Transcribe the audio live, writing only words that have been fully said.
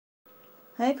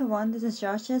Hey everyone, this is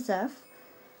Josh SF,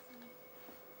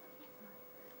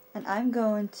 and I'm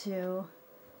going to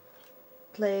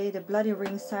play the Bloody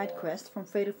Ring side quest from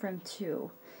Fatal Frame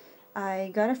 2. I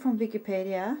got it from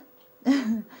Wikipedia,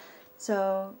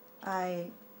 so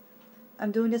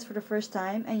I'm doing this for the first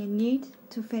time, and you need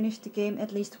to finish the game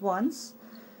at least once,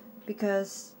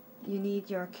 because you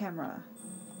need your camera,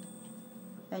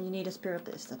 and you need a spirit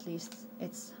list. At least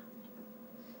it's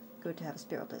good to have a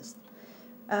spirit list.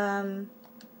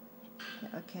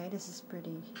 Okay, this is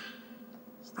pretty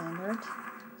standard.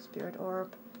 Spirit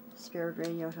orb, spirit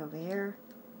radios over here.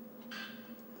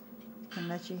 Can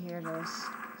let you hear those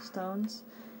stones.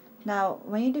 Now,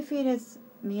 when you defeated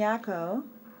Miyako,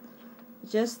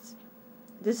 this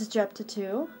is chapter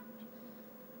 2,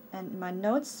 and my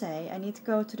notes say I need to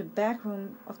go to the back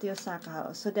room of the Osaka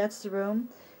house. So that's the room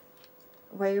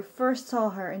where you first saw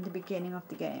her in the beginning of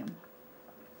the game.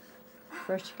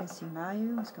 First you can see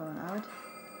Mayu, who's going out.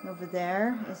 And over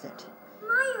there is it.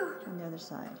 Mayu! On the other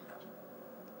side.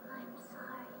 I'm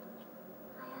sorry.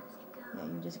 I have to go.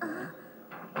 Yeah, you just go.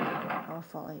 I'll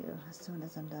follow you as soon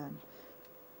as I'm done.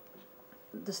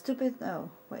 The stupid...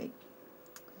 oh, wait.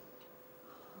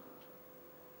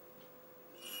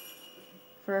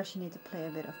 First you need to play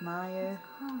a bit of Mayu.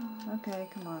 Okay,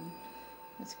 come on.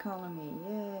 It's calling me.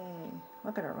 Yay.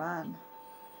 Look at her run.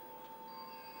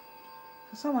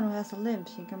 For someone who has a limp,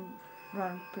 she can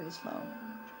run pretty slow.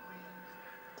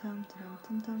 Tum tum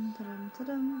tum tum tum tum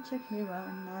tum. Check me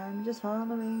run. I'm just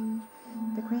following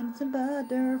the crimson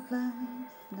butterflies.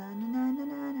 Na na na na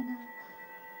na na.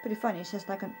 Pretty funny. She has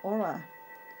like an aura.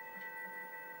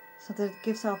 So that it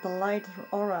gives off the light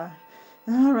aura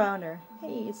around her.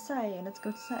 Hey, it's Sai. Let's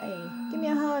go to Sai. Give me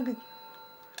a hug.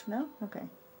 No? Okay.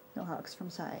 No hugs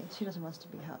from Sai. She doesn't want to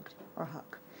be hugged or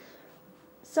hug.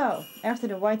 So, after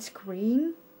the white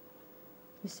screen,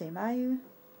 you say Mayu.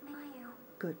 Mayu.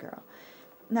 Good girl.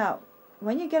 Now,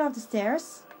 when you get off the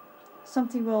stairs,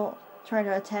 something will try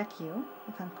to attack you,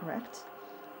 if I'm correct.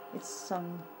 It's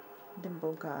some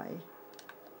limbo guy.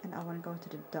 And I want to go to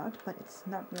the dot, but it's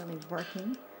not really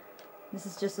working. This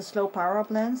is just a slow power-up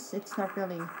lens. It's not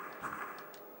really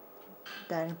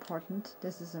that important.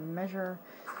 This is a measure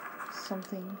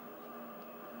something.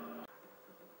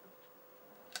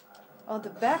 Oh,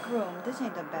 the back room. This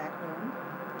ain't the back room.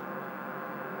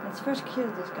 Let's first kill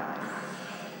this guy.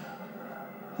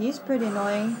 He's pretty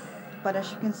annoying, but as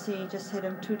you can see, just hit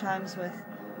him 2 times with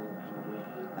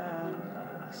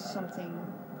something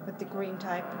with the green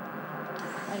type,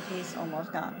 and he's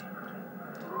almost gone.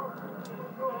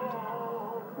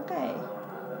 Okay.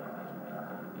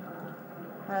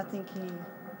 I don't think he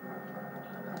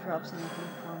drops anything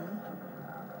for me.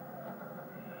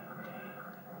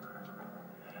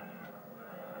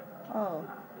 Oh.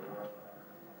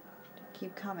 They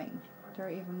keep coming. There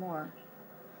are even more.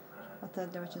 I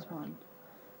thought there was just one.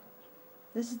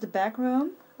 This is the back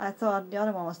room. I thought the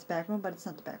other one was the back room, but it's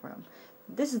not the back room.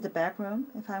 This is the back room,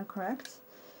 if I'm correct.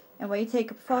 And when you take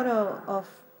a photo of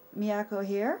Miyako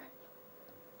here,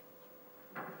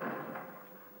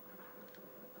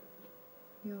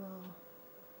 you will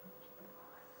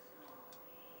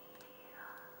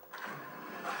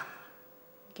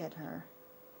get her.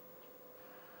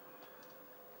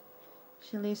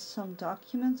 She leaves some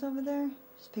documents over there.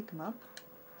 Just pick them up.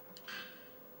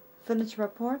 Village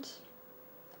report.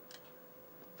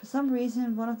 For some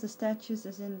reason, one of the statues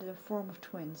is in the form of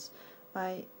twins.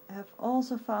 I have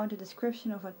also found a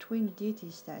description of a twin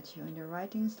deity statue in the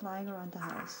writings lying around the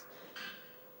house.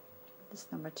 This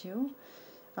is number 2.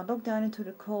 I looked down into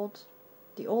the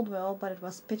old well, but it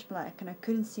was pitch black and I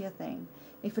couldn't see a thing.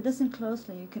 If you listen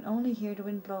closely, you can only hear the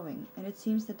wind blowing, and it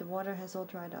seems that the water has all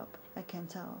dried up. I can't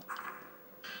tell.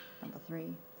 Number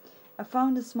 3. I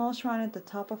found a small shrine at the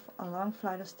top of a long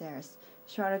flight of stairs,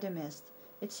 shrouded in mist.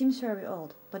 It seems very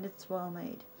old, but it's well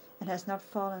made, and has not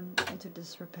fallen into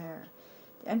disrepair.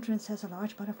 The entrance has a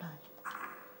large butterfly.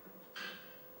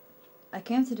 I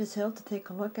came to this hill to take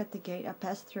a look at the gate I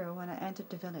passed through when I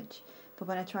entered the village, but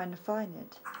when I tried to find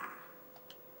it...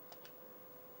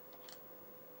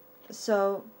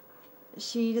 So,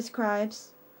 she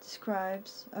describes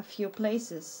a few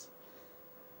places,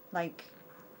 like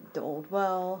the old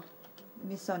well,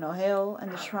 Misono Hill,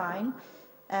 and the shrine,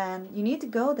 and you need to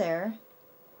go there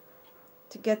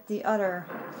to get the other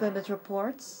village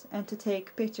reports and to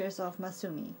take pictures of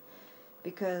Masumi,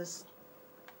 because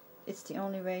it's the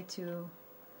only way to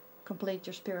complete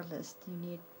your spirit list. You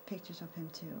need pictures of him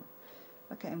too.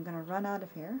 Okay, I'm gonna run out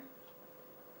of here,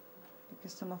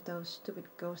 because some of those stupid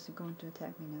ghosts are going to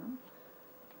attack me now.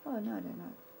 Oh no, they're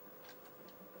not.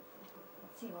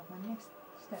 Let's see what my next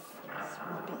step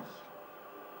will be.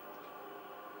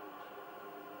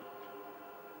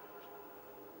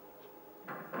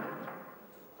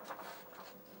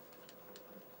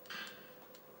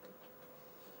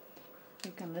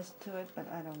 can listen to it, but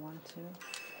I don't want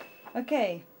to.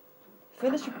 Okay.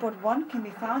 Village Report 1 can be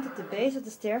found at the base of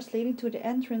the stairs leading to the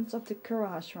entrance of the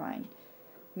Kureha Shrine.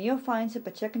 Mio finds it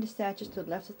by checking the statues to the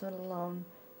left of the lone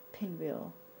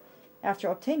pinwheel. After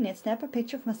obtaining it, snap a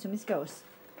picture of Masumi's ghost.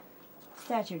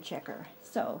 Statue checker.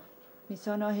 So,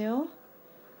 Misono Hill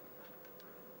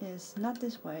is not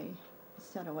this way. It's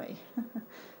the other way.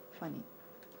 Funny.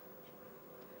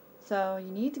 So,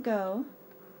 you need to go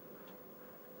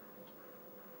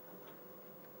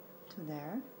to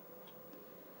there.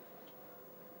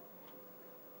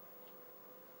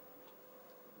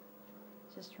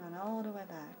 Just run all the way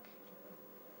back.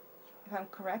 If I'm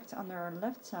correct, on our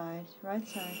left side, right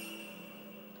side,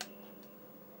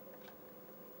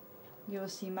 you will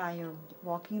see Mayu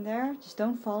walking there. Just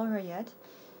don't follow her yet.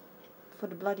 For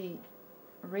the bloody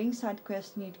ring side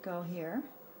quest, you need to go here.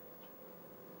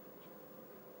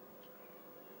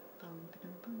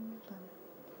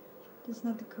 This is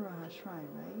not the Kureha Shrine,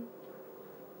 right?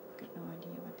 I've got no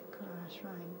idea what the Kureha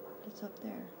Shrine is up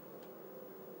there.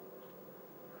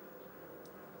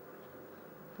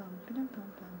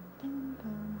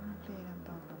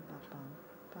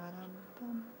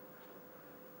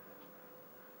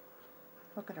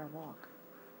 Look at her walk.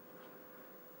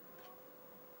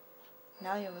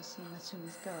 Now you will see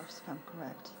Masumi's ghost, if I'm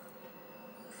correct.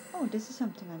 Oh, this is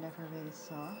something I never really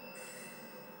saw.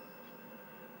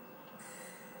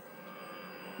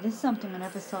 This is something I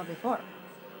never saw before.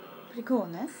 Pretty cool,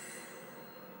 né?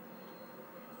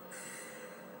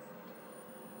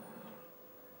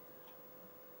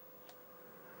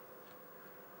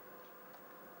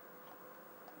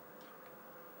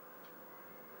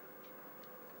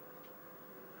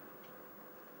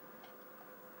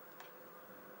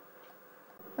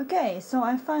 Okay, so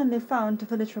I finally found the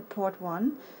Village Report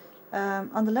 1.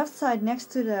 On the left side,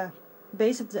 next to the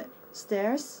base of the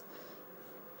stairs,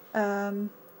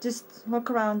 just look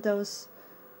around those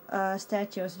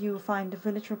statues, you will find the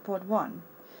Village Report 1.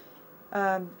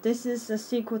 This is a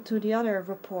sequel to the other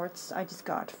reports I just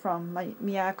got from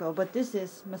Miyako, but this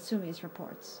is Masumi's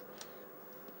reports.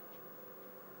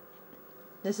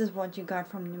 This is what you got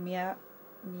from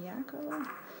Miyako.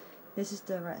 This is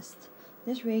the rest.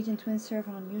 This region, twins serve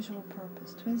an unusual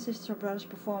purpose. Twin sisters or brothers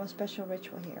perform a special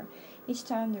ritual here. Each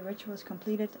time the ritual is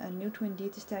completed, a new twin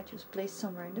deity statue is placed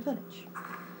somewhere in the village.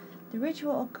 The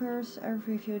ritual occurs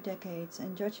every few decades,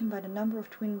 and judging by the number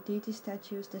of twin deity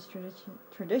statues, this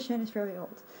tradition is very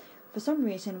old. For some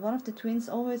reason, one of the twins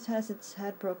always has its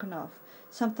head broken off.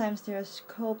 Sometimes they are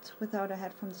sculpted without a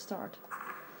head from the start.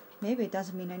 Maybe it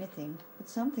doesn't mean anything, but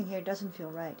something here doesn't feel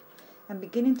right. I'm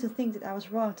beginning to think that I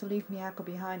was wrong to leave Miyako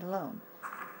behind alone.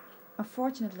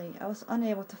 Unfortunately, I was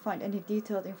unable to find any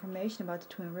detailed information about the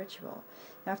twin ritual.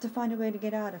 I have to find a way to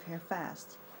get out of here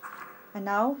fast. And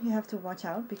now you have to watch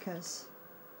out because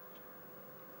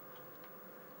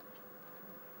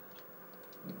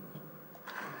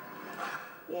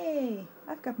yay!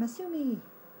 I've got Masumi!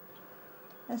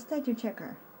 A statue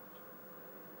checker.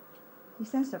 He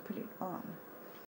stands there pretty long.